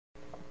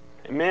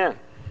Amen.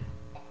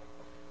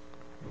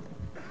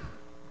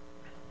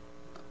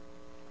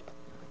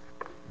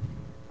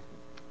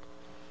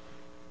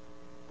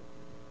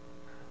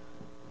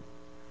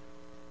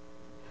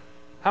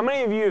 How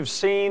many of you have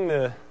seen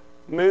the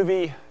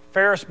movie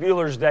Ferris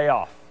Bueller's Day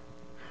Off?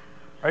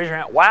 Raise your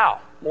hand.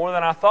 Wow, more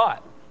than I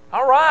thought.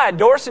 All right,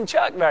 Doris and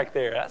Chuck back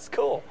there. That's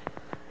cool.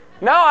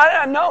 No,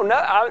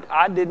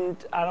 I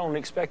didn't. I don't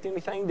expect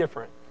anything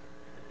different.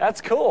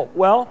 That's cool.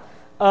 Well,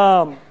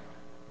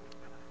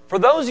 for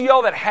those of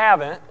y'all that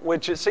haven't,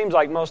 which it seems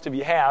like most of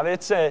you have,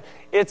 it's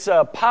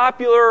a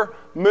popular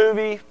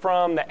movie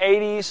from the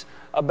 80s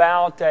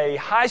about a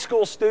high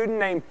school student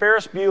named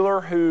Ferris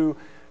Bueller who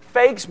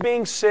fakes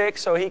being sick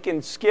so he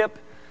can skip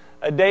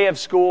a day of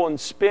school and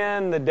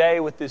spend the day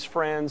with his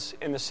friends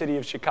in the city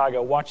of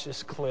Chicago. Watch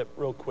this clip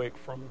real quick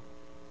from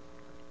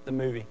the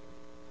movie.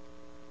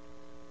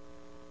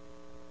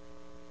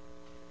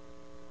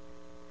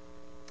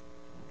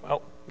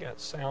 Well, got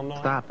sound on.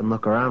 Stop and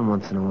look around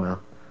once in a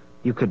while.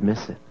 You could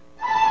miss it.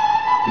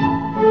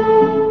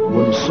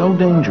 What is so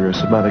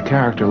dangerous about a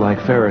character like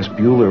Ferris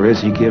Bueller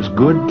is he gives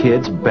good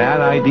kids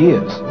bad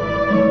ideas.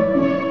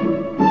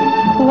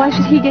 Well, why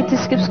should he get to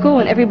skip school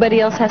when everybody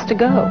else has to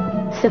go?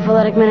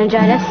 Syphilitic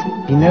meningitis.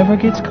 He never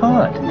gets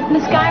caught.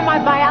 This guy in my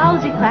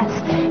biology class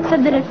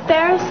said that if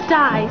Ferris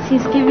dies,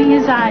 he's giving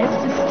his eyes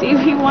to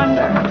Stevie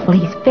Wonder. Well,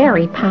 he's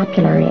very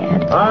popular,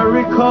 Ed. I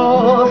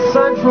recall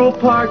Central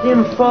Park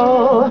in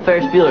fall.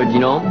 Ferris Bueller, do you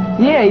know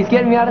him? Yeah, he's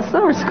getting me out of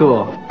summer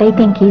school. They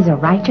think he's a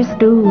righteous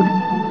dude.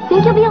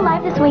 Think he'll be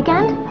alive this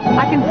weekend?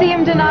 I can see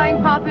him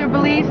denying popular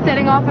beliefs,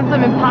 setting off on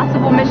some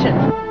impossible mission.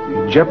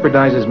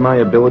 Jeopardizes my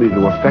ability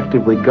to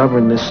effectively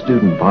govern this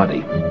student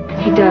body.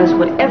 He does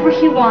whatever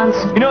he wants,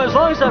 You know, as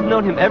long as I've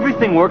known him,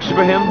 everything works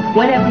for him.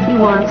 whenever he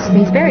wants.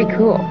 He's very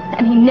cool.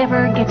 And he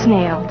never gets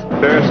nailed.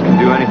 Ferris can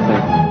do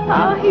anything.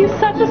 Oh, he's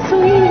such a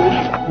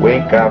sweetie.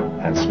 Wake up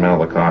and smell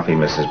the coffee,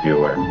 Mrs.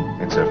 Bueller.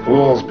 It's a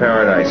fool's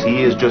paradise.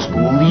 He is just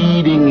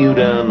leading you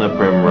down the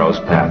primrose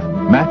path.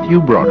 Matthew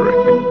Broderick.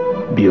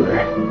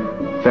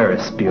 Bueller.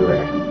 Ferris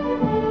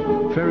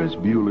Bueller. Ferris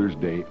Bueller's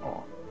Day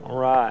Off. All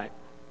right.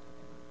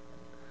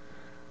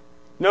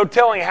 No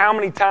telling how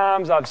many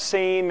times I've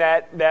seen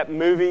that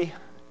movie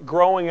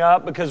growing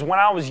up, because when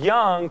I was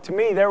young, to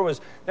me, there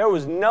was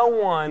no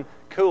one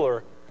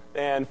cooler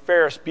than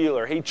Ferris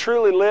Bueller. He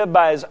truly lived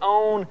by his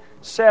own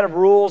set of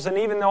rules, and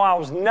even though I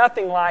was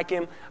nothing like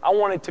him, I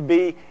wanted to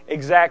be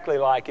exactly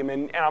like him.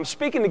 And I'm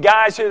speaking to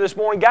guys here this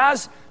morning.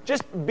 Guys,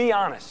 just be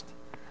honest.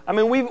 I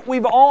mean,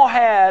 we've all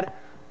had,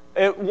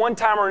 at one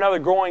time or another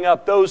growing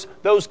up, those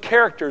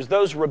characters,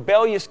 those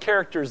rebellious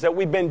characters that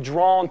we've been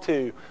drawn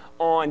to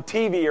on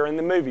TV or in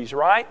the movies,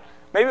 right?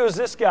 Maybe it was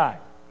this guy,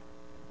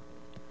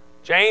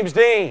 James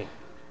Dean.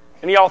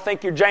 Any of y'all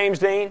think you're James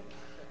Dean?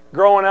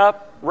 Growing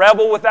up,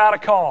 rebel without a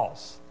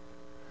cause.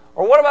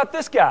 Or what about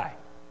this guy?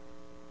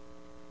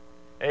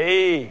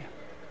 Hey,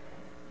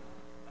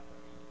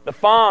 the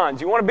Fonz.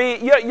 You want to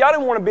be? Y'all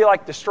didn't want to be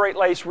like the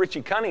straight-laced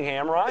Richie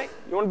Cunningham, right?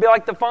 You want to be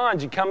like the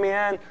Fonz. You come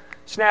in,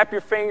 snap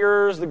your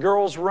fingers, the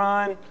girls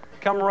run,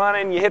 come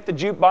running, you hit the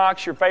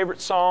jukebox, your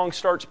favorite song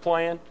starts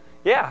playing.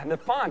 Yeah, and the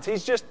Fonz,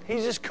 he's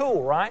just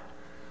cool, right?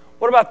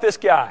 What about this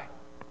guy?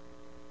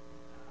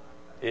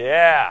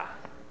 Yeah.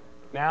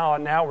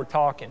 Now we're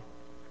talking.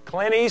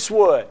 Clint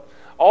Eastwood.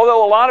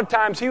 Although a lot of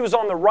times he was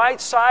on the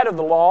right side of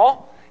the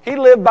law, he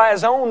lived by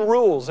his own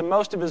rules in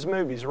most of his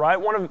movies, right?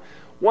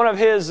 One of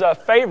his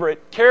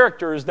favorite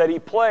characters that he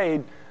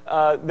played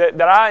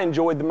that I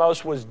enjoyed the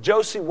most was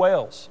Josie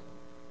Wales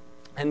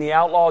and the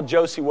outlaw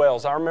Josie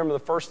Wales. I remember the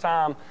first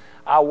time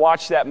I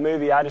watched that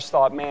movie, I just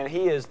thought, man,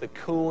 he is the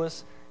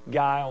coolest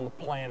guy on the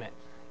planet,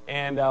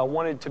 and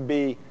wanted to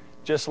be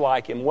just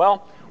like him.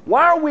 Well,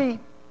 why are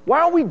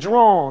we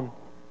drawn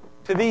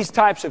to these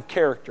types of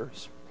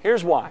characters?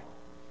 Here's why.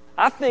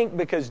 I think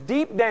because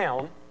deep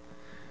down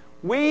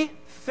we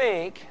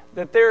think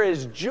that there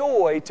is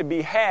joy to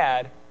be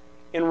had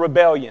in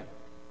rebellion,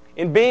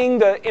 in being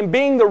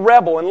the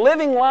rebel, and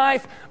living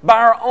life by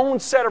our own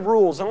set of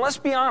rules. And let's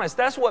be honest,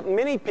 that's what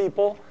many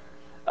people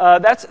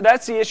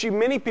that's the issue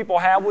many people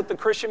have with the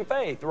Christian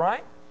faith,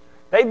 right?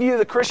 They view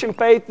the Christian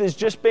faith as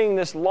just being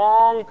this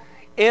long,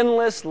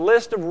 endless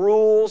list of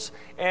rules,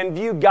 and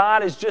view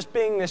God as just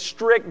being this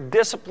strict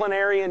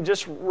disciplinary and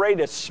just ready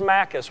to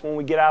smack us when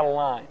we get out of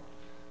line.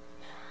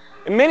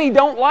 And many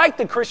don't like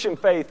the Christian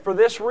faith for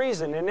this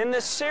reason. And in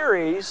this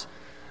series,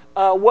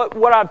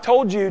 what I've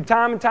told you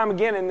time and time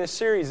again in this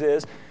series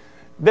is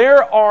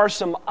there are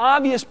some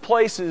obvious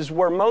places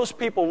where most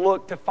people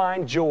look to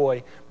find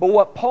joy. But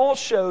what Paul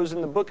shows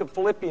in the book of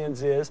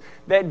Philippians is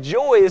that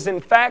joy is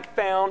in fact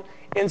found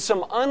in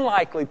some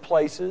unlikely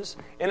places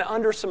and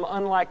under some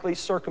unlikely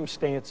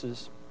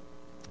circumstances.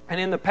 And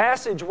in the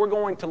passage we're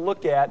going to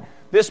look at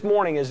this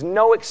morning is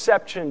no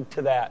exception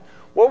to that.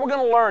 What we're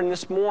going to learn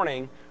this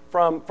morning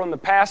from the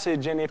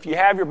passage, and if you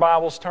have your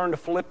Bibles, turn to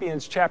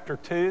Philippians chapter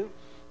 2.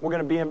 We're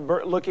going to be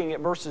looking at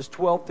verses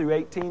 12 through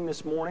 18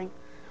 this morning.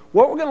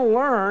 What we're going to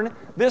learn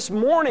this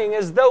morning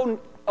is though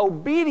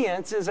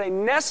obedience is a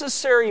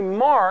necessary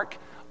mark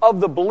of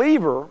the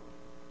believer,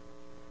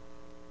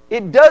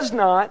 it does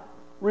not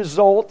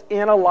result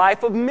in a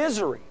life of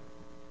misery,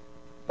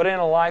 but in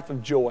a life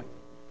of joy.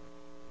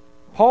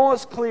 Paul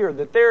is clear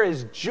that there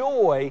is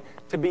joy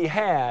to be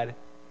had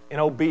in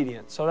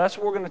obedience. So that's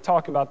what we're going to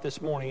talk about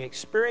this morning,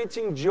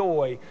 experiencing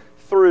joy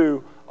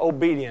through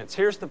obedience.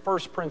 Here's the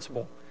first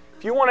principle.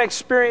 If you want to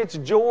experience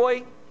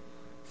joy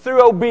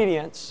through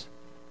obedience,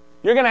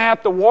 you're going to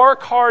have to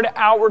work hard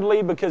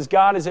outwardly because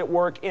God is at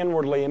work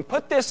inwardly. And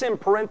put this in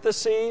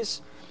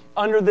parentheses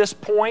under this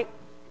point,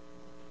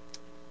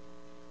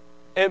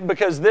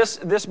 because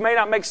this may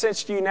not make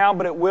sense to you now,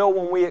 but it will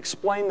when we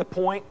explain the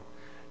point.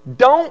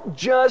 Don't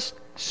just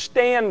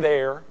stand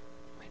there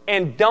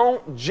and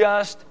don't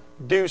just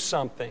do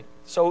something.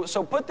 So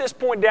put this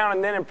point down,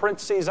 and then in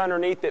parentheses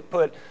underneath it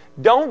put,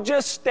 don't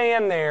just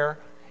stand there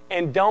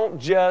and don't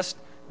just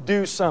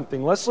do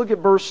something. Let's look at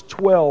verse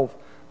 12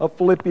 of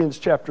Philippians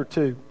chapter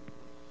 2.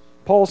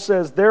 Paul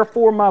says,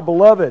 "Therefore, my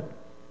beloved,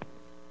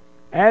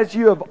 as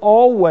you have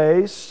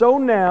always, so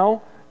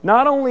now,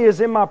 not only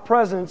as in my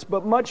presence,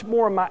 but much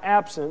more in my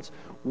absence,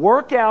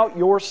 work out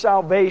your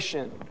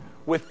salvation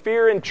with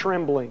fear and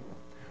trembling.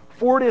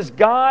 For it is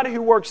God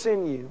who works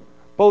in you,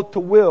 both to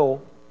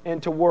will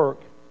and to work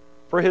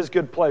for His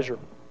good pleasure."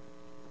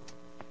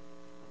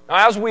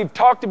 Now, as we've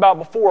talked about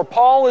before,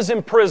 Paul is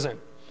in prison,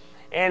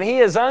 and he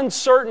is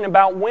uncertain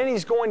about when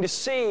he's going to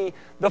see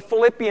the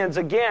Philippians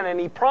again. And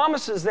he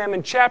promises them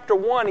in chapter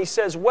 1, he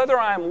says, "Whether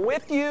I'm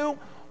with you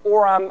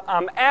or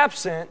I'm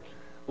absent,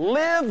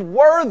 live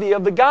worthy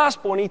of the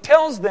gospel." And he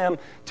tells them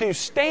to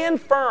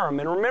stand firm.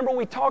 And remember,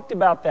 we talked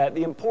about that,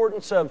 the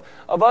importance of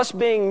us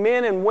being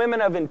men and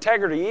women of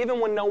integrity, even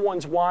when no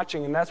one's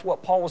watching. And that's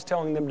what Paul was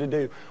telling them to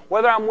do.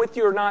 Whether I'm with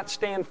you or not,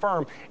 stand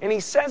firm. And he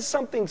says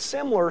something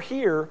similar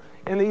here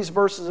in these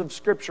verses of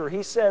Scripture.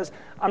 He says,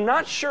 "I'm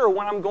not sure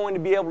when I'm going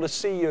to be able to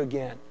see you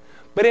again,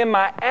 but in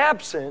my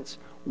absence,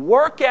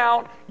 work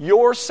out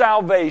your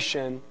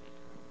salvation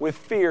with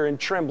fear and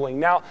trembling."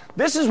 Now,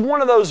 this is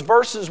one of those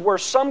verses where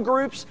some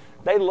groups,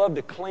 they love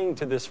to cling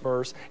to this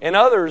verse, and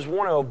others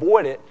want to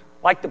avoid it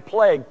like the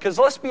plague. Because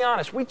let's be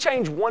honest, we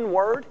change one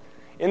word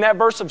in that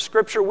verse of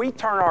Scripture, we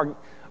turn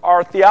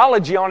our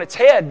theology on its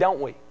head, don't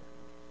we?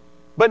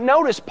 But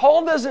notice,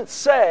 Paul doesn't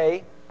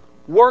say,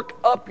 work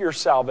up your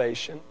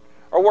salvation,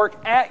 or work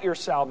at your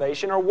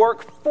salvation, or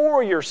work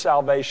for your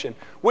salvation,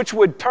 which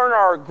would turn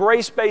our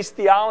grace-based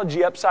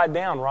theology upside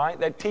down, right?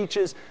 That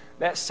teaches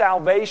that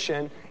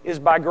salvation is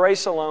by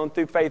grace alone,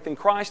 through faith in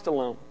Christ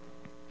alone.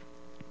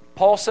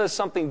 Paul says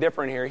something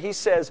different here. He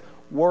says,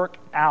 work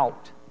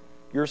out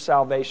your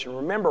salvation.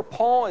 Remember,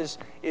 Paul is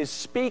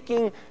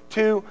speaking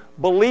to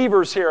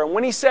believers here. And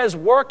when he says,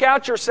 work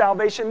out your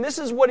salvation, this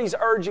is what he's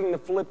urging the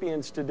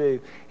Philippians to do.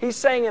 He's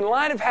saying, in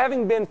light of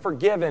having been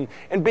forgiven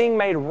and being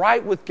made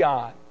right with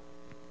God,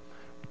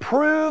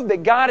 prove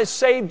that God has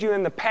saved you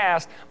in the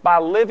past by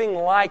living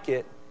like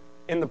it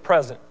in the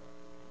present.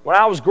 When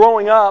I was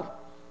growing up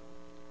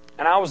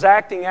and I was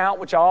acting out,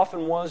 which I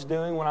often was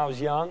doing when I was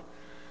young,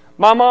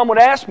 my mom would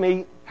ask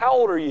me, "How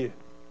old are you?"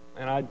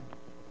 And I'd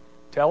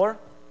tell her,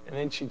 and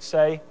then she'd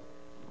say,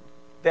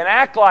 "Then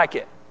act like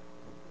it."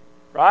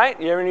 Right?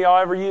 Y'all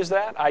ever use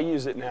that? I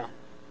use it now.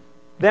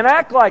 Then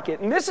act like it.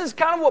 And this is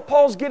kind of what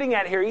Paul's getting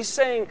at here. He's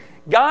saying,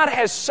 God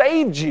has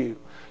saved you,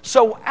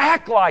 so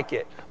act like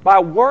it by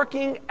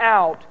working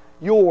out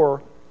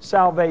your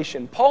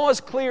salvation. Paul is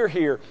clear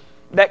here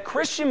that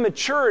Christian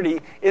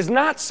maturity is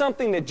not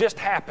something that just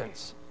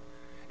happens.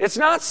 It's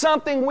not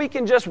something we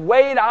can just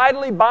wait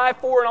idly by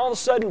for and all of a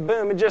sudden,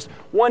 boom, and just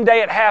one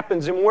day it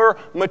happens and we're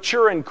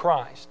mature in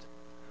Christ.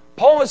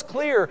 Paul is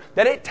clear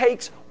that it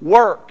takes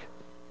work.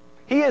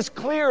 He is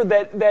clear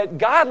that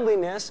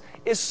godliness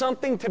is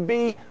something to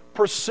be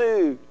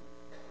pursued.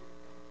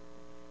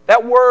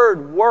 That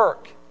word,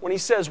 work, when he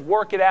says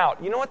work it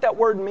out, you know what that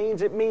word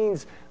means? It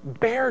means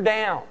bear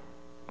down.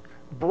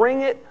 Bring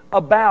it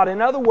about.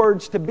 In other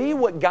words, to be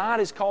what God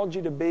has called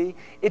you to be,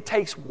 it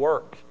takes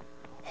work.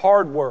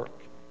 Hard work.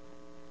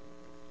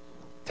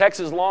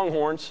 Texas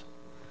Longhorns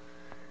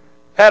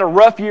had a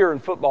rough year in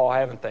football,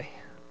 haven't they?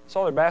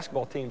 Saw their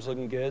basketball team's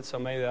looking good, so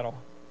maybe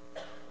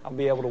I'll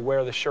be able to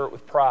wear the shirt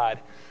with pride.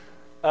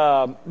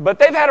 But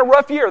they've had a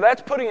rough year.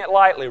 That's putting it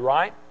lightly,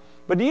 right?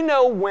 But do you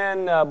know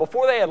when,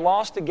 before they had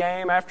lost a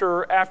game,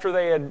 after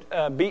they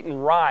had beaten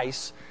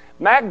Rice,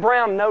 Mack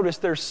Brown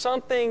noticed there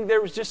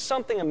was just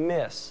something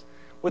amiss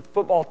with the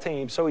football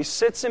team. So he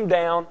sits them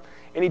down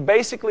and he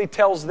basically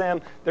tells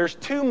them there's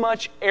too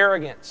much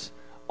arrogance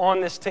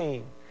on this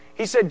team.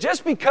 He said,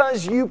 just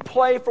because you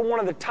play for one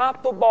of the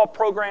top football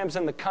programs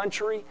in the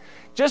country,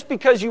 just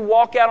because you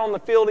walk out on the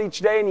field each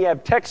day and you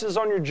have Texas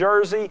on your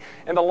jersey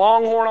and the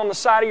Longhorn on the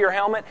side of your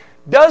helmet,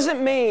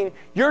 doesn't mean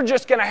you're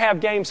just going to have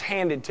games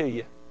handed to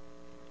you.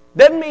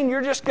 Doesn't mean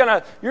you're just going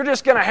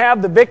to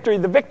have the victory.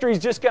 The victory is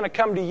just going to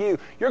come to you.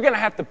 You're going to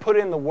have to put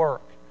in the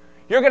work.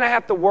 You're going to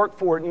have to work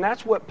for it. And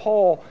that's what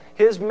Paul,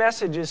 his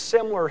message is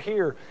similar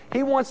here.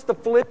 He wants the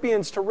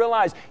Philippians to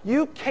realize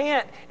you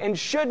can't and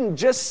shouldn't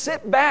just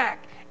sit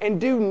back and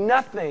do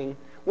nothing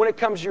when it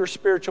comes to your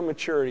spiritual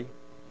maturity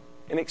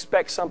and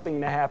expect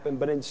something to happen,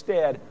 but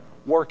instead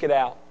work it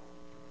out.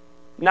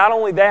 Not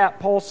only that,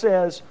 Paul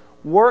says,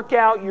 work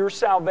out your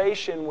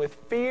salvation with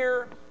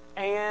fear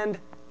and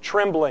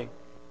trembling.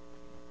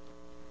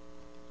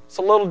 It's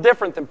a little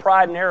different than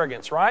pride and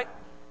arrogance, right?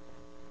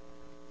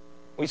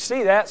 We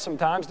see that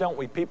sometimes, don't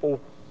we? People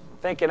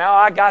thinking, oh,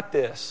 I got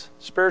this.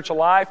 Spiritual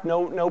life,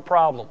 no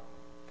problem.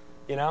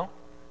 You know?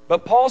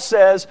 But Paul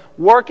says,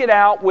 work it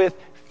out with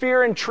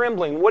fear and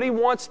trembling. What he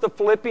wants the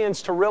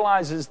Philippians to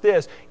realize is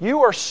this: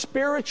 you are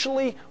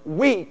spiritually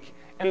weak,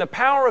 and the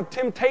power of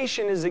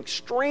temptation is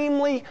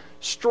extremely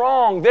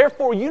strong.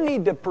 Therefore, you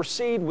need to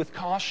proceed with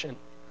caution.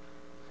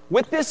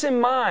 With this in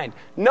mind,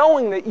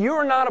 knowing that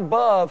you're not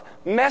above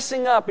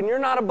messing up and you're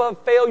not above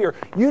failure,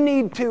 you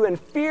need to, in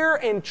fear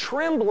and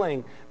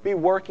trembling, be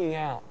working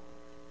out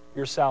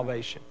your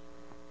salvation.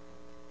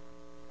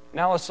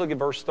 Now let's look at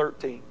verse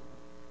 13.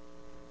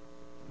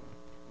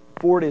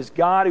 For it is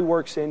God who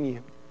works in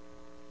you,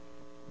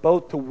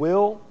 both to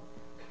will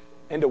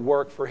and to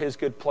work for His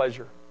good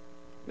pleasure.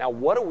 Now,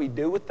 what do we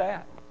do with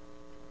that?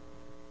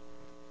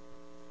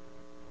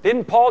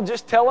 Didn't Paul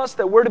just tell us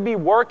that we're to be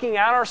working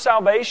out our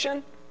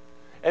salvation?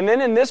 And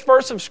then in this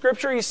verse of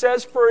Scripture, he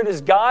says, for it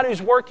is God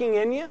who's working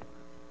in you.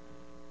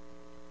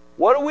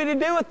 What are we to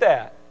do with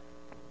that?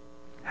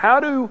 How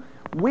do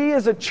we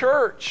as a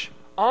church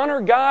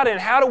honor God, and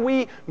how do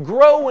we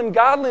grow in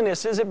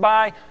godliness? Is it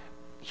by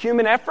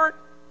human effort,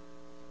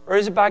 or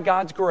is it by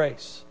God's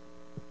grace?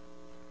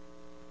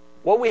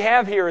 What we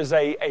have here is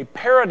a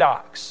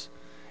paradox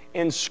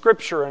in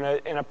Scripture,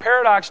 and a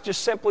paradox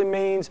just simply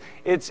means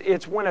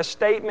it's when a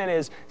statement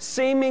is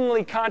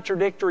seemingly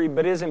contradictory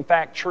but is in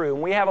fact true.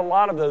 And we have a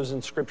lot of those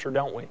in Scripture,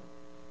 don't we?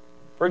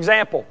 For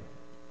example,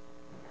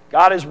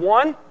 God is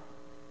one,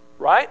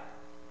 right?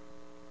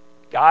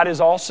 God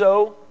is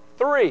also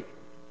three.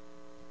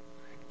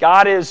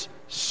 God is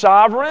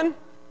sovereign,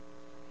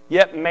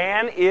 yet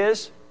man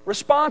is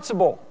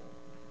responsible.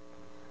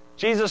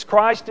 Jesus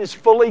Christ is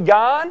fully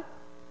God,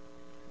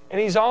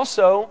 and He's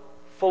also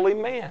fully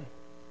man.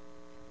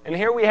 And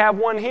here we have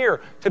one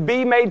here. To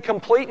be made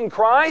complete in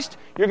Christ,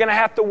 you're going to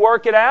have to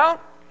work it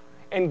out,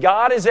 and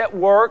God is at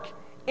work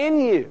in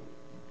you.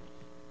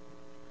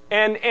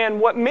 And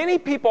what many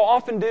people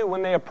often do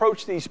when they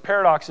approach these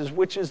paradoxes,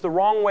 which is the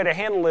wrong way to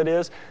handle it,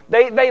 is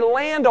they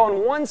land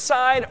on one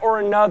side or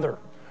another,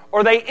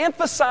 or they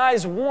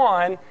emphasize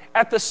one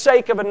at the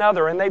sake of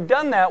another. And they've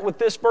done that with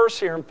this verse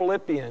here in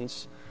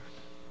Philippians.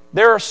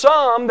 There are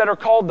some that are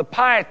called the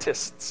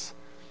pietists.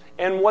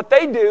 And what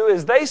they do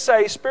is they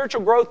say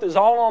spiritual growth is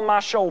all on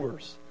my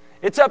shoulders.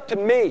 It's up to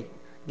me.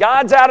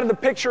 God's out of the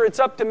picture. It's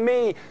up to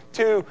me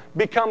to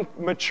become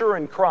mature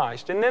in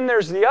Christ. And then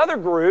there's the other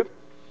group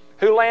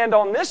who land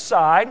on this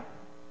side.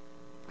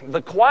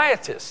 The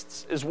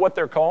quietists is what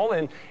they're called.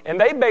 And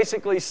they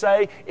basically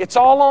say it's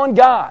all on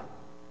God.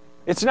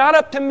 It's not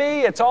up to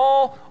me. It's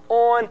all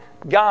on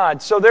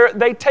God. So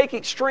they take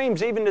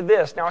extremes even to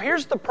this. Now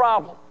here's the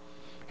problem.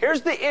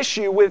 Here's the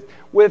issue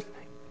with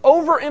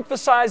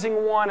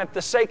overemphasizing one at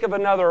the sake of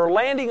another, or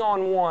landing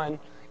on one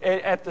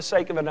at the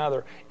sake of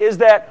another, is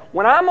that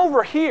when I'm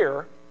over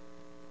here,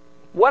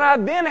 what I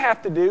then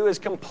have to do is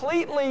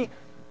completely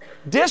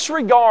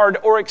disregard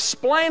or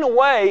explain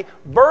away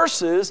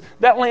verses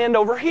that land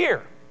over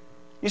here.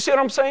 You see what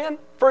I'm saying?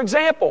 For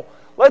example,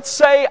 let's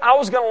say I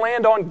was going to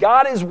land on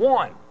God is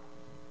one.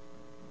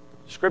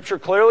 Scripture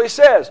clearly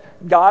says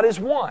God is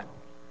one.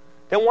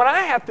 Then what I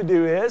have to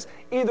do is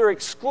either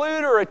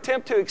exclude or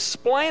attempt to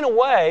explain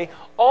away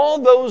all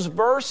those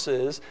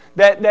verses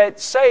that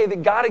say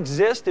that God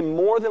exists in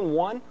more than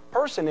one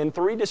person, in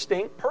three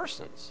distinct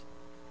persons.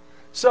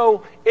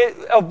 So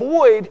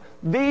avoid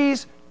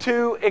these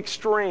two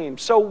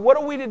extremes. So what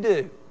are we to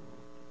do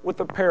with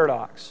the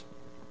paradox?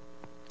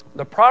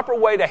 The proper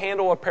way to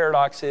handle a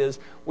paradox is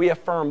we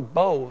affirm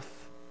both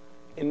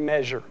in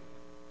measure.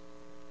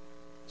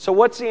 So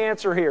what's the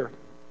answer here?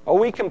 Are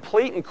we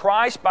complete in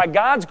Christ by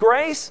God's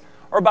grace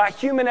or by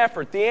human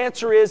effort? The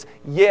answer is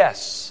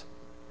yes.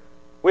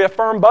 We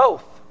affirm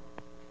both.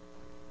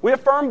 We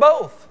affirm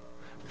both.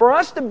 For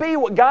us to be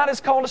what God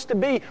has called us to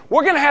be,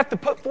 we're going to have to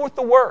put forth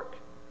the work.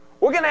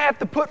 We're going to have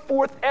to put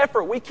forth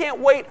effort. We can't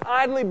wait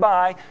idly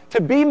by to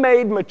be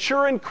made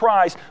mature in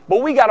Christ,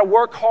 but we got to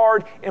work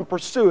hard and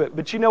pursue it.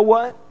 But you know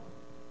what?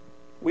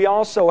 We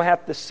also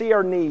have to see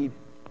our need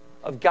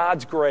of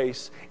God's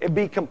grace and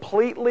be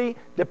completely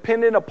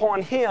dependent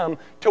upon Him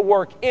to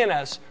work in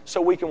us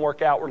so we can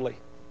work outwardly.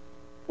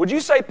 Would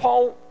you say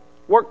Paul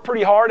worked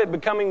pretty hard at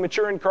becoming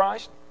mature in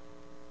Christ?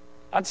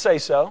 I'd say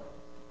so.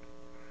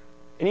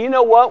 And you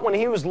know what? When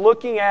he was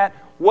looking at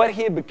what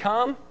he had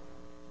become,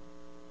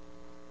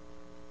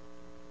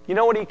 you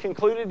know what he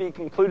concluded? He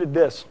concluded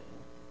this.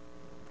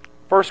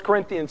 1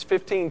 Corinthians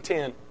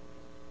 15:10.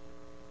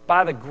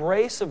 By the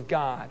grace of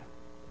God,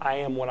 I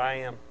am what I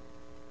am.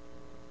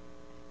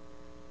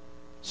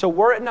 So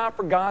were it not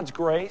for God's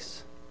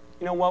grace,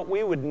 you know what?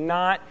 You would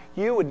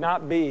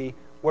not be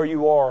where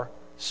you are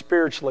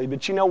spiritually.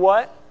 But you know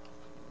what?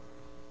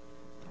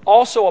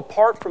 Also,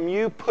 apart from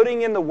you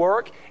putting in the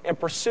work and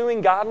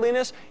pursuing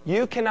godliness,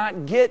 you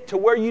cannot get to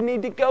where you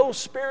need to go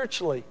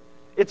spiritually.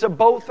 It's a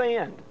both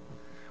and.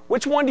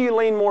 Which one do you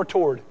lean more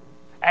toward?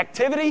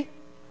 Activity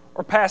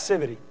or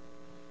passivity?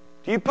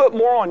 Do you put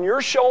more on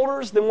your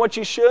shoulders than what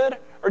you should,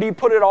 or do you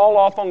put it all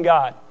off on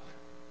God?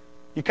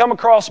 You come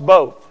across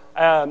both.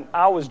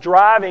 I was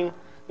driving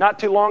not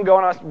too long ago,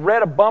 and I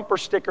read a bumper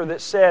sticker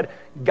that said,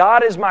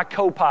 "God is my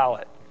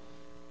co-pilot."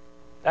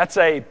 That's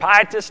a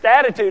pietist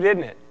attitude,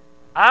 isn't it?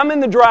 I'm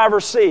in the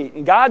driver's seat,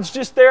 and God's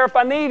just there if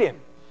I need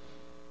Him.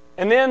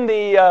 And then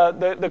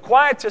the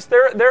quietists,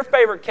 their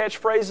favorite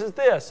catchphrase is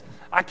this: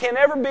 I can't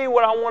ever be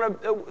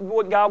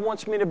what God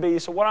wants me to be,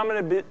 so what I'm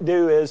going to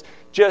do is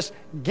just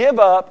give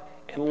up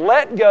and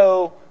let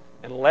go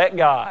and let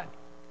God.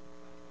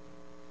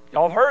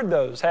 Y'all have heard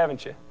those,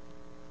 haven't you?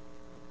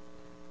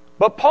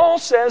 But Paul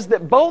says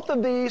that both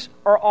of these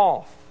are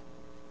off.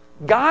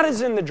 God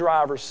is in the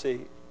driver's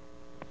seat.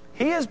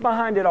 He is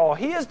behind it all.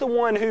 He is the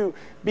one who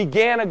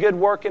began a good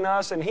work in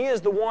us, and He is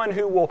the one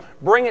who will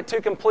bring it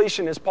to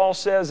completion, as Paul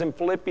says in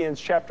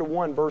Philippians chapter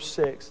 1, verse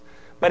 6.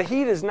 But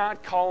He does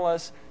not call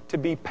us to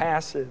be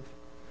passive.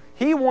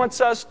 He wants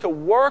us to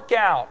work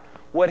out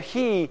what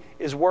He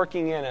is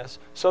working in us.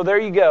 So there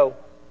you go.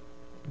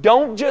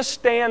 Don't just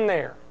stand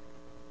there,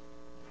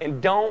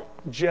 and don't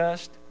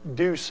just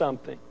do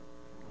something.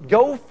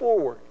 Go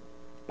forward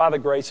by the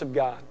grace of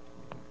God.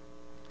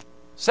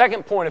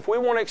 Second point, if we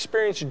want to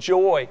experience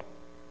joy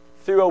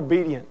through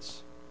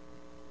obedience,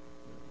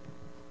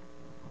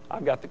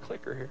 I've got the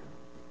clicker here.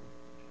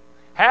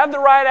 Have the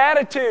right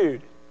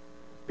attitude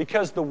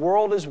because the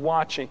world is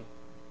watching.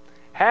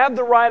 Have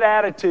the right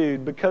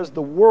attitude because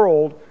the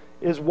world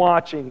is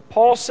watching.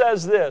 Paul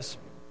says this: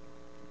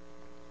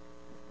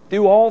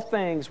 do all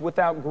things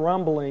without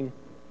grumbling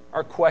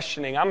or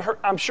questioning.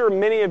 I'm sure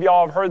many of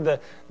y'all have heard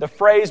the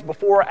phrase,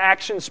 before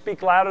actions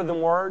speak louder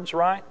than words,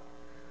 right?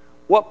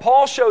 What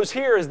Paul shows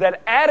here is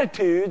that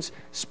attitudes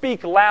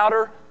speak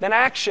louder than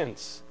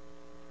actions.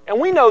 And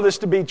we know this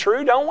to be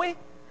true, don't we?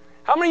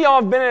 How many of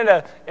y'all have been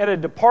at a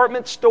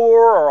department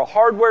store or a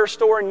hardware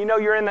store, and you know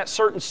you're in that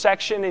certain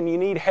section and you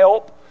need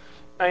help,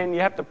 and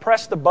you have to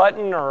press the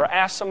button or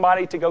ask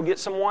somebody to go get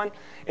someone,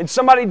 and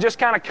somebody just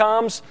kind of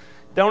comes,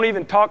 don't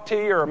even talk to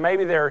you, or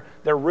maybe they're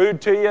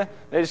rude to you.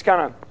 They just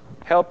kind of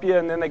help you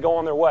and then they go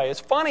on their way. It's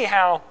funny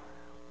how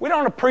we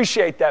don't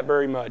appreciate that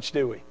very much,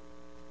 do we?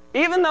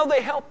 Even though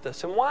they helped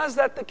us. And why is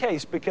that the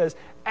case? Because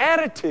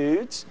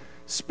attitudes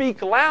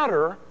speak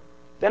louder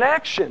than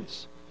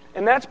actions.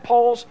 And that's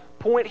Paul's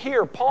point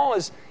here. Paul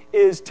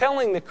is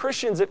telling the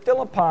Christians at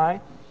Philippi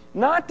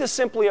not to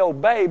simply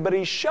obey, but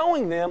he's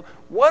showing them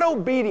what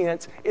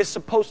obedience is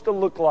supposed to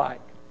look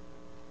like.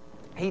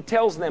 He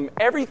tells them,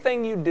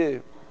 everything you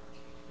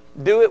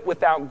do it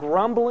without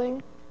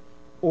grumbling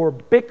or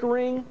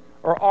bickering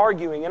or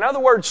arguing. In other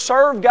words,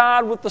 serve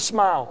God with a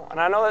smile. And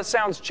I know that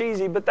sounds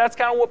cheesy, but that's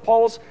kind of what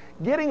Paul's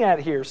getting at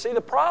here. See, the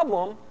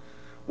problem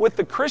with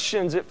the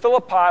Christians at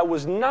Philippi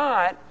was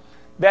not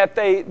that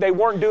they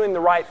weren't doing the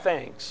right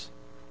things.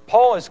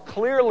 Paul has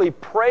clearly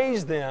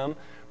praised them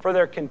for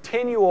their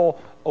continual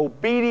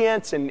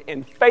obedience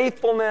and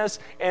faithfulness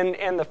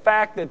and the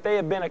fact that they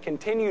have been a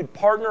continued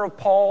partner of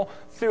Paul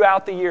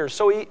throughout the years.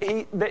 So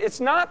it's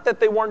not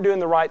that they weren't doing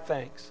the right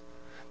things.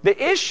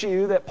 The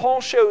issue that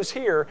Paul shows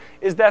here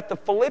is that the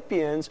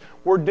Philippians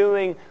were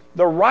doing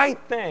the right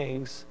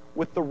things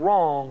with the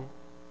wrong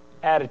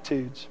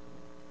attitudes.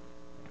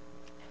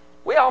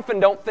 We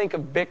often don't think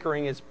of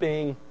bickering as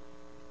being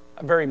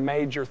a very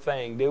major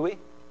thing, do we?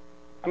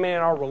 I mean, in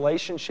our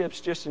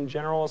relationships, just in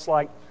general, it's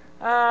like,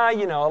 at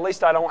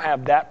least I don't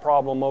have that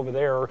problem over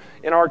there. Or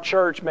in our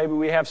church, maybe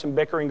we have some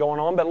bickering going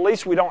on, but at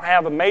least we don't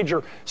have a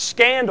major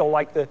scandal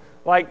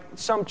like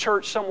some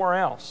church somewhere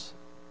else.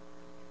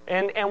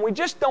 And we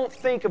just don't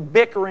think of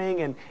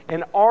bickering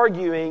and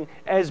arguing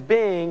as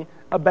being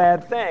a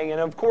bad thing.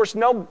 And of course,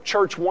 no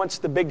church wants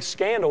the big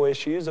scandal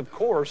issues, of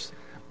course.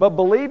 But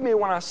believe me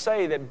when I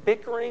say that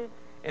bickering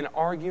and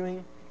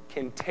arguing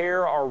can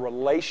tear our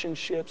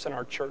relationships and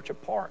our church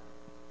apart.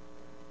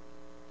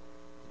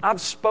 I've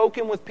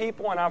spoken with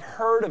people and I've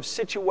heard of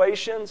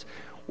situations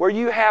where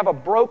you have a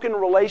broken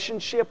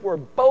relationship where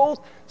both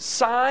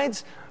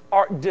sides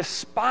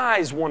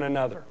despise one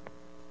another.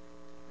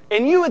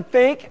 And you would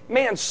think,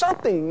 man,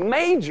 something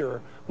major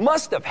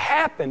must have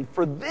happened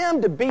for them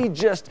to be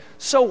just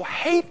so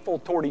hateful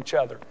toward each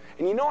other.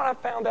 And you know what I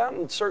found out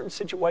in certain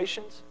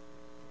situations?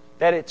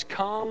 That it's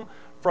come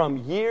from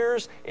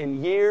years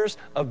and years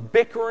of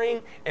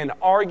bickering and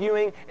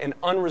arguing and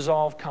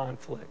unresolved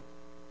conflict.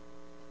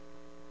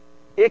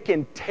 It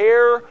can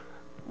tear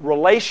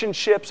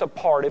relationships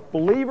apart. If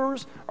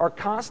believers are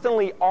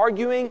constantly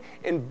arguing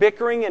and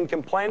bickering and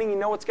complaining, you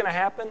know what's going to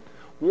happen?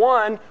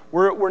 One,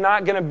 we're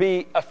not going to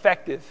be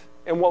effective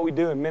in what we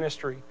do in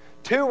ministry.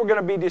 Two, we're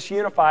going to be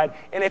disunified.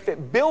 And if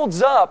it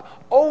builds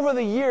up over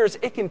the years,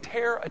 it can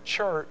tear a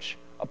church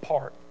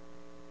apart.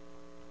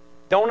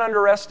 Don't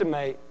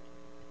underestimate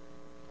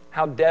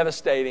how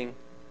devastating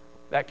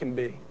that can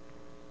be.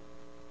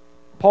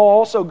 Paul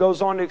also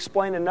goes on to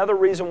explain another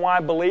reason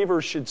why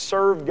believers should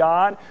serve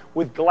God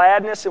with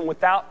gladness and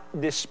without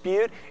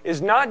dispute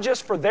is not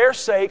just for their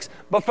sakes,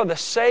 but for the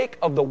sake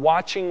of the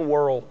watching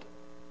world.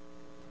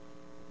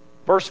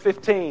 Verse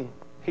 15,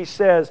 he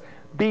says,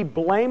 "Be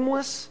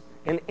blameless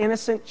and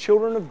innocent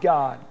children of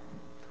God,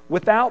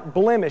 without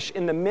blemish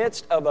in the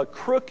midst of a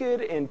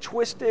crooked and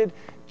twisted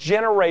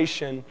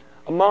generation,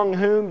 among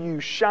whom you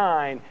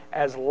shine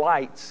as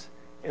lights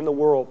in the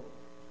world."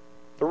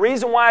 The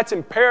reason why it's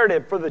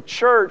imperative for the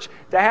church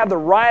to have the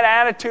right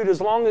attitude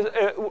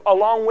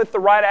along with the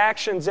right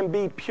actions and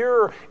be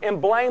pure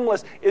and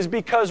blameless is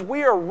because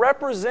we are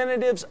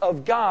representatives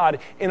of God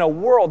in a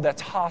world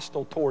that's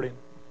hostile toward Him.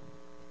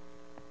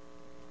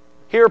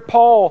 Here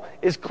Paul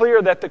is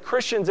clear that the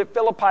Christians at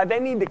Philippi, they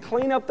need to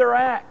clean up their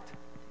act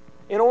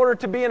in order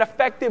to be an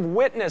effective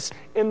witness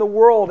in the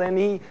world.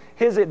 And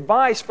his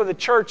advice for the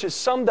church is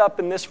summed up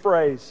in this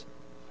phrase: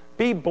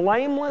 be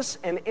blameless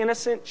and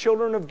innocent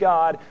children of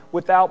God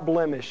without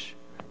blemish.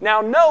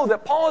 Now know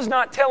that Paul is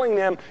not telling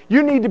them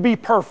you need to be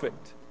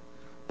perfect.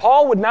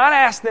 Paul would not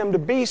ask them to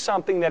be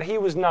something that he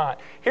was not.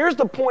 Here's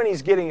the point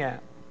he's getting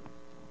at.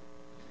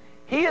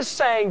 He is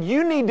saying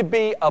you need to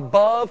be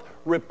above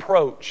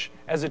reproach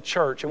as a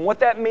church. And what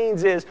that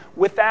means is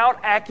without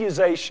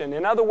accusation.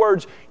 In other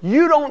words,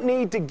 you don't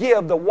need to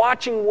give the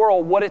watching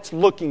world what it's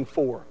looking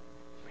for.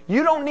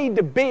 You don't need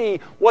to be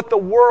what the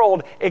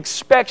world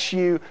expects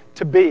you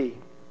to be.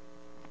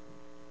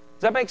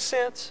 Does that make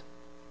sense?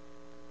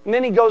 And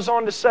then he goes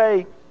on to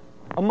say,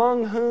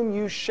 among whom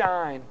you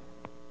shine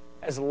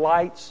as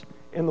lights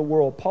in the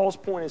world. Paul's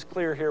point is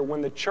clear here.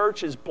 When the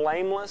church is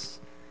blameless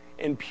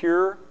and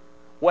pure,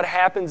 what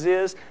happens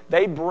is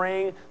they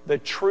bring the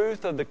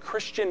truth of the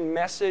Christian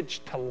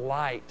message to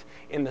light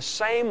in the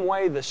same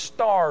way the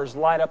stars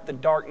light up the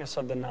darkness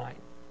of the night.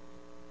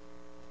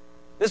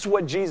 This is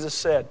what Jesus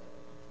said.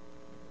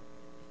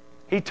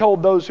 He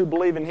told those who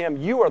believe in Him,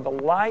 "You are the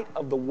light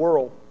of the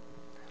world.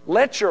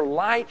 Let your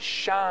light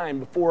shine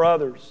before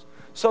others,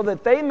 so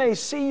that they may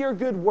see your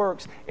good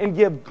works and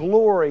give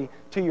glory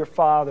to your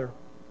Father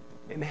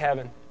in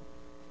heaven."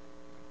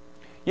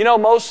 You know,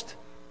 most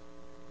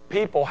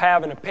people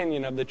have an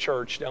opinion of the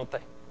church, don't they?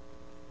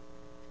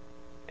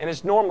 And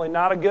it's normally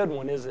not a good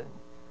one, is it?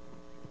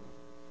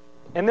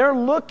 And they're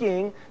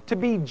looking to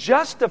be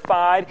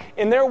justified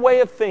in their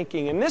way of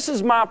thinking. And this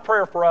is my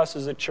prayer for us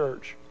as a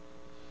church.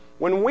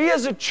 When we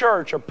as a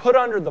church are put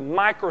under the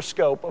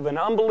microscope of an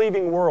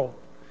unbelieving world,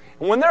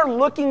 and when they're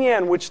looking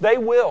in, which they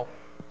will,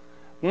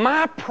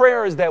 my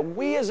prayer is that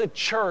we as a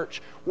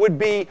church would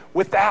be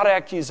without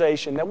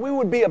accusation, that we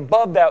would be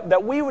above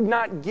that we would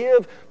not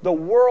give the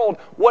world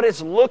what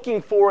it's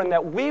looking for, and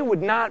that we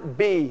would not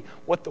be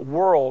what the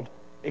world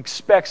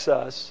expects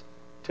us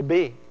to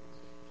be.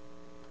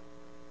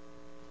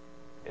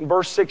 In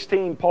verse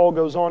 16, Paul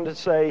goes on to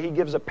say, he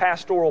gives a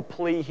pastoral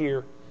plea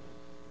here.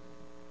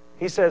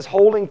 He says,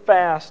 holding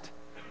fast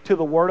to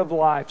the word of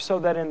life, so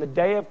that in the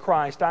day of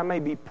Christ I may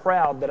be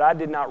proud that I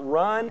did not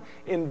run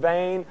in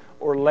vain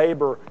or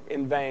labor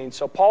in vain.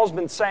 So Paul's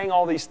been saying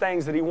all these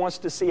things that he wants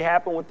to see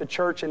happen with the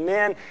church, and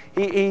then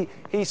he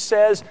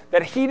says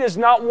that he does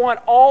not want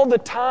all the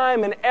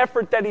time and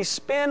effort that he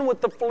spent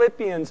with the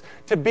Philippians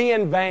to be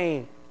in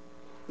vain.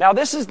 Now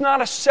this is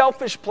not a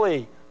selfish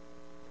plea.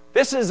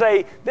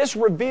 This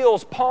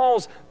reveals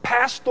Paul's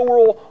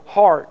pastoral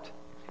heart.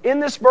 In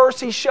this verse,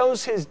 he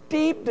shows his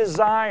deep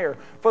desire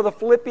for the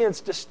Philippians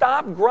to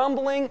stop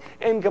grumbling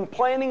and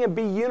complaining and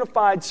be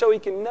unified, so he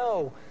can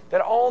know that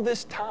all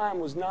this time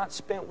was not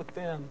spent with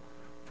them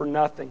for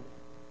nothing.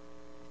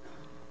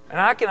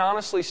 And I can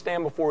honestly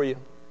stand before you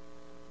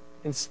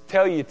and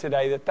tell you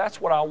today that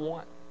that's what I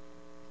want.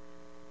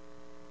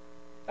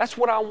 That's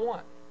what I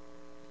want.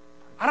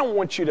 I don't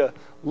want you to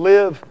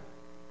live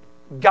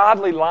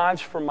godly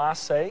lives for my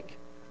sake,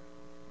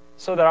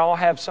 so that I'll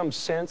have some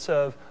sense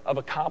of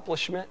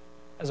accomplishment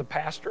as a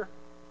pastor.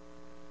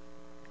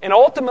 And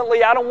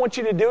ultimately, I don't want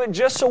you to do it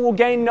just so we'll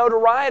gain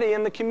notoriety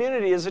in the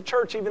community as a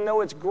church, even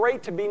though it's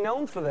great to be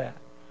known for that.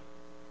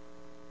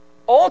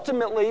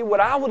 Ultimately, what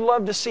I would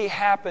love to see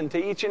happen to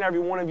each and every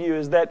one of you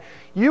is that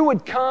you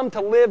would come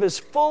to live as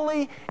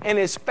fully and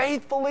as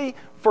faithfully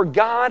for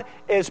God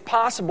as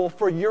possible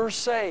for your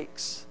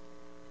sakes,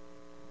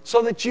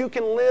 so that you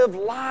can live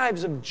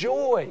lives of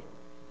joy.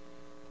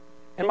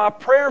 And my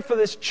prayer for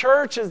this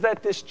church is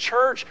that this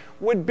church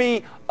would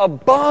be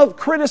above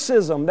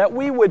criticism, that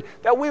we would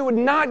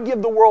not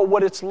give the world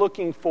what it's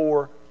looking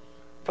for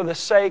the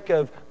sake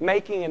of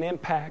making an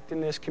impact in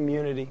this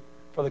community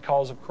for the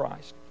cause of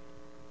Christ.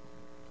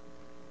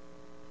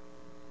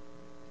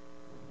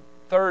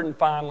 Third and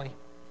finally,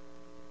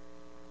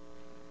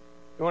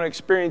 you want to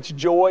experience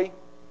joy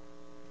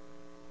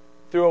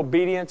through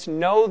obedience?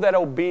 Know that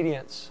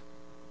obedience,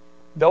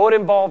 though it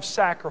involves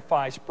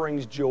sacrifice,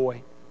 brings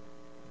joy.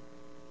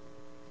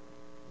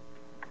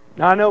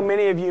 Now, I know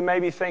many of you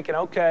may be thinking,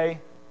 okay,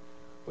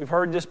 we've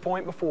heard this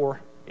point before,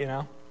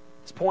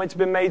 This point's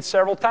been made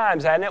several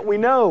times, hasn't it? We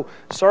know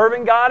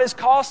serving God is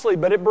costly,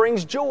 but it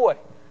brings joy.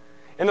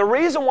 And the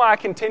reason why I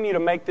continue to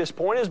make this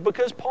point is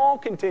because Paul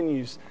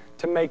continues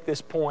to make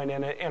this point.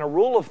 And a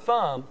rule of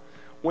thumb,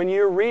 when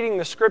you're reading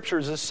the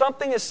Scriptures, is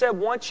something is said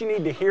once, you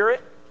need to hear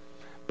it.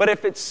 But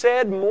if it's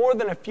said more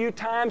than a few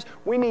times,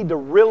 we need to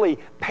really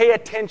pay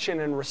attention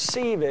and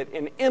receive it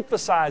and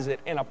emphasize it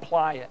and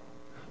apply it.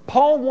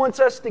 Paul wants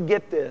us to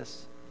get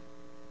this.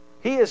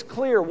 He is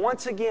clear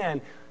once again,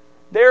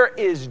 there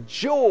is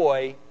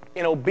joy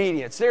in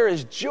obedience. There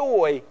is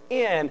joy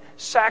in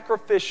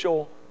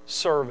sacrificial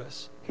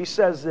service. He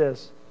says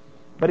this,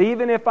 but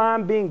even if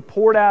I'm being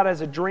poured out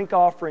as a drink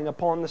offering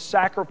upon the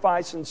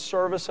sacrifice and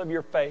service of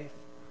your faith,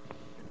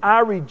 I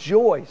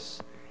rejoice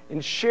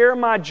and share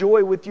my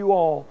joy with you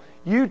all.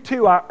 You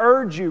too, I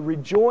urge you,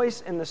 rejoice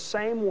in the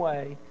same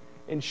way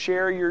and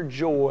share your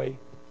joy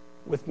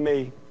with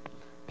me.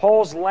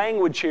 Paul's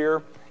language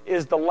here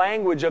is the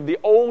language of the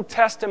Old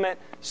Testament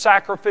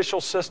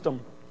sacrificial system.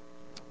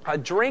 A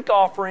drink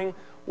offering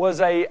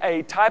was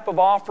a type of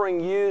offering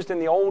used in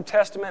the Old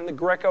Testament in the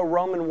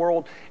Greco-Roman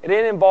world. It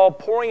involved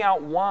pouring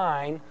out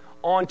wine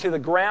onto the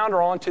ground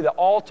or onto the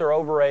altar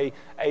over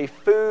a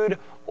food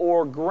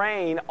or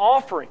grain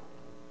offering.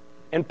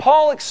 And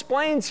Paul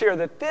explains here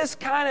that this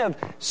kind of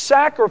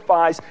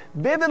sacrifice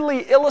vividly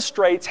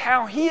illustrates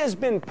how he has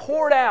been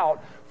poured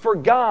out for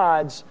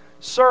God's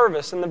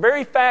service. And the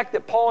very fact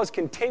that Paul is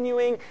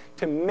continuing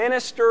to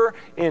minister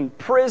in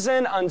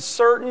prison,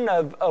 uncertain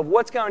of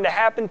what's going to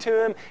happen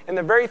to him, and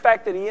the very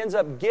fact that he ends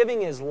up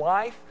giving his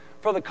life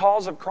for the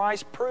cause of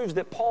Christ proves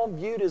that Paul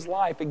viewed his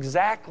life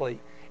exactly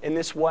in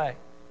this way.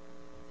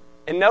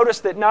 And notice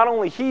that not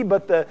only he,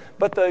 but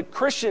the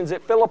Christians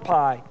at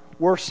Philippi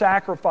were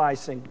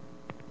sacrificing.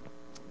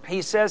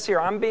 He says here,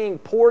 I'm being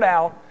poured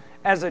out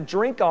as a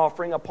drink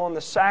offering upon the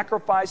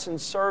sacrifice and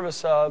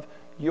service of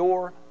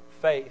your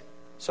faith.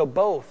 So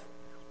both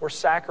were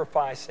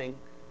sacrificing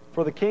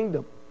for the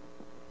kingdom.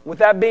 With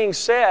that being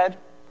said,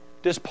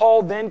 does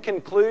Paul then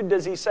conclude,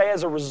 does he say,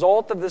 as a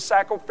result of the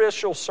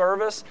sacrificial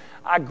service,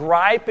 I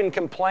gripe and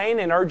complain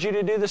and urge you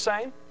to do the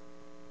same?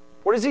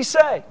 What does he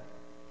say?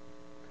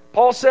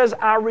 Paul says,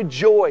 I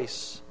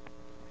rejoice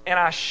and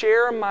I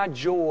share my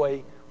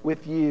joy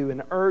with you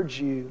and urge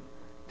you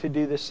to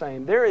do the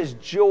same. There is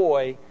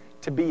joy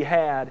to be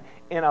had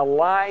in a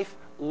life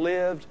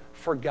lived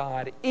for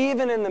God,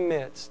 even in the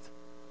midst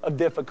of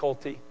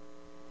difficulty.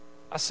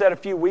 I said a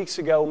few weeks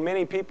ago,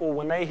 many people,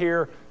 when they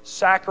hear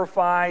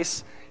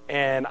sacrifice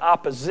and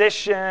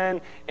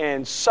opposition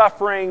and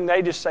suffering,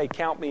 they just say,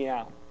 count me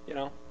out, you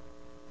know.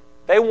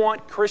 They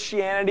want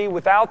Christianity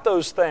without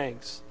those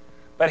things.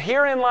 But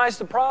herein lies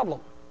the problem.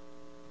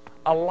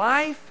 A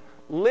life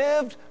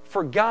lived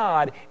for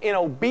God in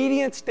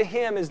obedience to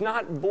Him is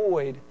not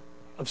void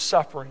of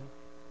suffering.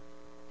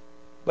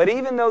 But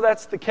even though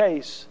that's the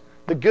case,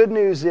 the good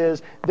news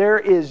is there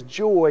is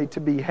joy to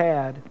be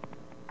had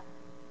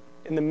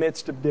in the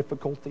midst of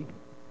difficulty.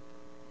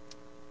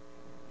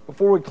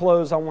 Before we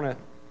close, I want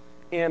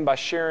to end by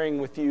sharing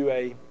with you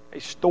a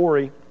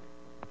story.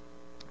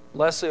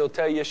 Leslie will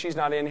tell you, she's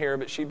not in here,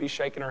 but she'd be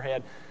shaking her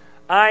head.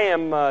 I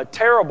am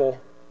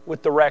terrible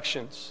with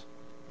directions.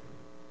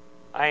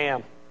 I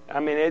am. I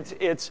mean,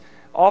 it's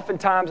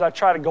oftentimes I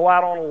try to go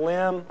out on a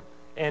limb,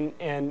 and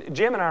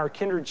Jim and I are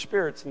kindred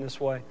spirits in this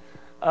way.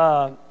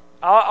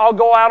 I'll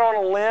go out on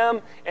a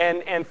limb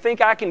and think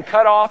I can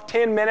cut off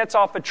 10 minutes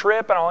off a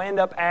trip, and I'll end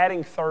up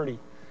adding 30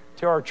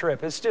 to our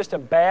trip. It's just a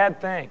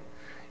bad thing.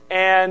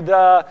 And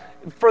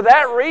for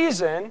that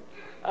reason,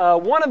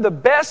 one of the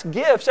best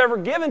gifts ever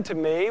given to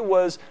me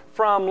was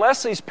from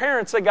Leslie's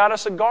parents. They got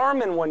us a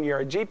Garmin one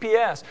year, a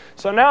GPS.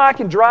 So now I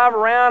can drive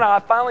around. I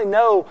finally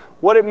know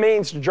what it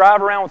means to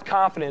drive around with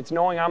confidence,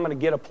 knowing I'm going to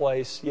get a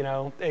place, you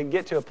know, and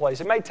get to a place.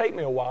 It may take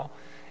me a while.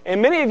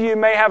 And many of you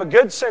may have a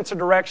good sense of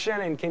direction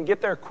and can get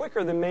there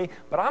quicker than me,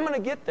 but I'm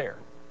going to get there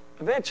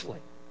eventually.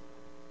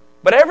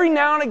 But every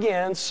now and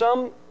again,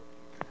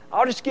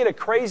 I'll just get a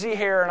crazy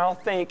hair and I'll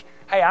think,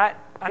 hey, I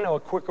know a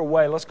quicker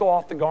way. Let's go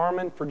off the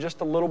Garmin for just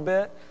a little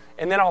bit,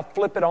 and then I'll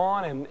flip it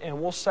on,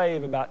 and we'll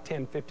save about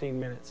 10, 15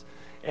 minutes.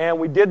 And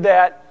we did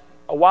that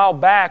a while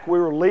back. We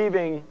were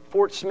leaving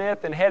Fort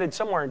Smith and headed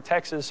somewhere in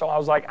Texas, so I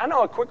was like, I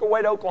know a quicker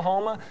way to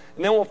Oklahoma,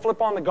 and then we'll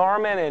flip on the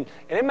Garmin, and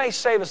it may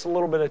save us a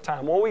little bit of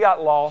time. Well, we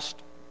got lost.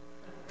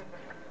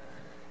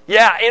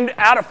 Yeah,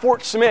 out of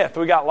Fort Smith,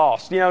 we got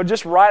lost. You know,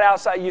 just right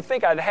outside. You'd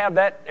think I'd have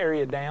that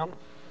area down.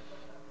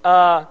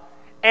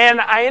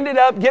 And I ended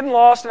up getting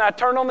lost, and I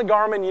turned on the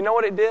Garmin. You know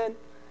what it did? It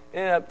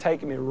ended up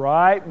taking me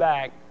right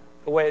back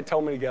the way it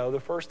told me to go the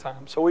first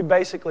time. So we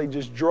basically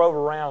just drove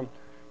around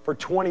for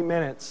 20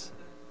 minutes.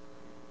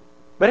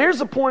 But here's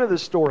the point of the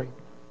story.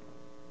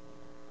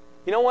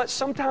 You know what?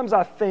 Sometimes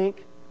I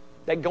think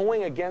that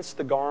going against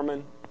the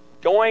Garmin,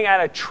 going on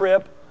a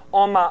trip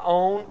on my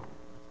own,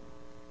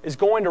 is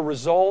going to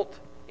result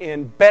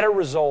in better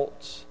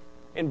results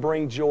and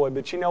bring joy.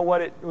 But you know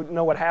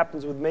what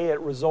happens with me? It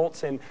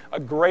results in a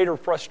greater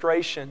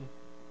frustration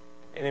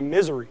and in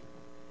misery.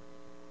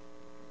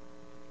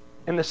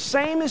 And the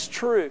same is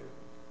true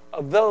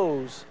of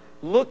those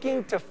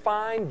looking to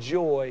find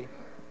joy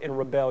in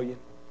rebellion.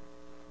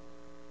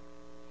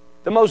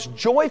 The most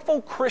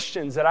joyful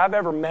Christians that I've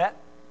ever met,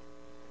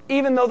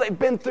 even though they've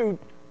been through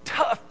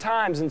tough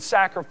times and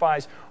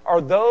sacrifice,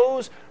 are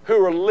those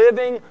who are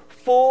living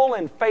full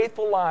and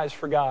faithful lives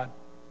for God.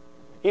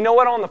 You know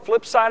what? On the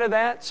flip side of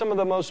that, some of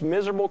the most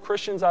miserable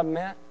Christians I've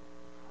met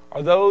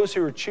are those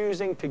who are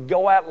choosing to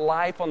go at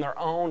life on their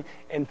own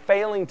and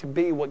failing to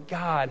be what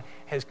God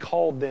has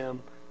called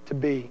them to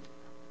be.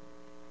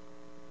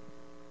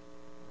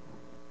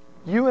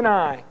 You and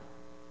I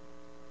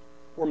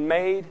were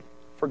made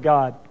for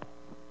God.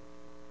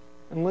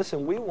 And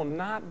listen, we will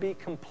not be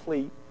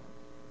complete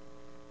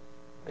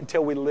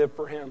until we live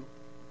for Him.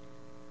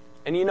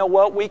 And you know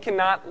what? We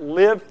cannot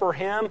live for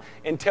Him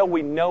until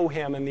we know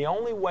Him. And the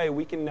only way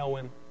we can know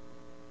Him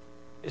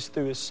is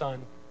through His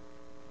Son.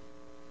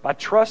 By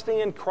trusting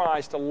in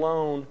Christ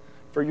alone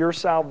for your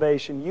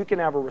salvation, you can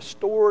have a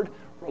restored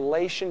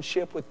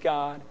relationship with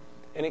God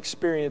and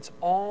experience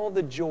all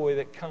the joy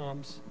that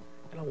comes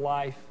in a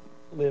life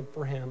lived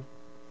for Him.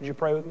 Would you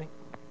pray with me?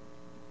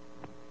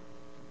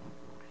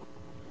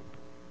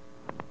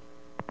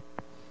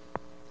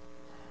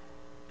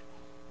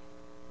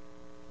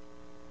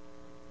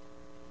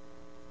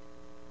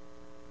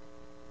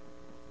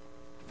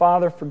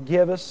 Father,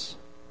 forgive us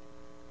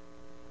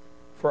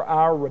for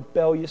our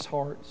rebellious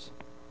hearts.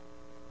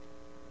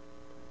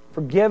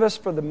 Forgive us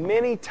for the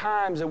many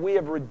times that we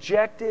have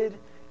rejected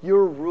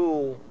your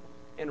rule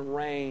and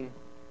reign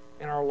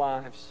in our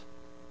lives.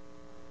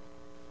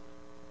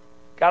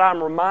 God,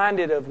 I'm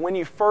reminded of when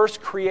you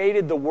first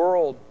created the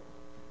world.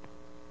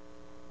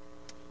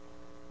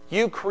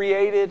 You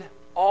created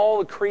all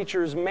the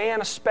creatures, man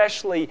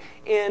especially,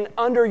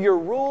 under your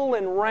rule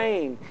and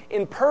reign.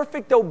 In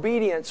perfect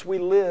obedience we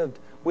lived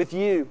with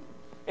you.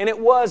 And it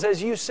was,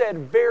 as you said,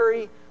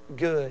 very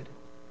good.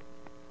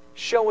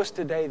 Show us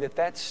today that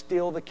that's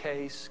still the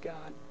case,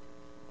 God.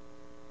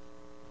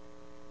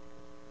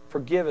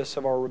 Forgive us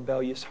of our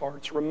rebellious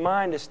hearts.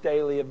 Remind us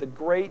daily of the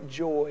great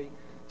joy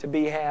to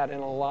be had in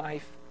a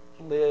life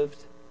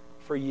lived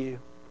for you.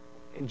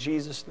 In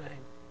Jesus'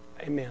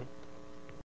 name, amen.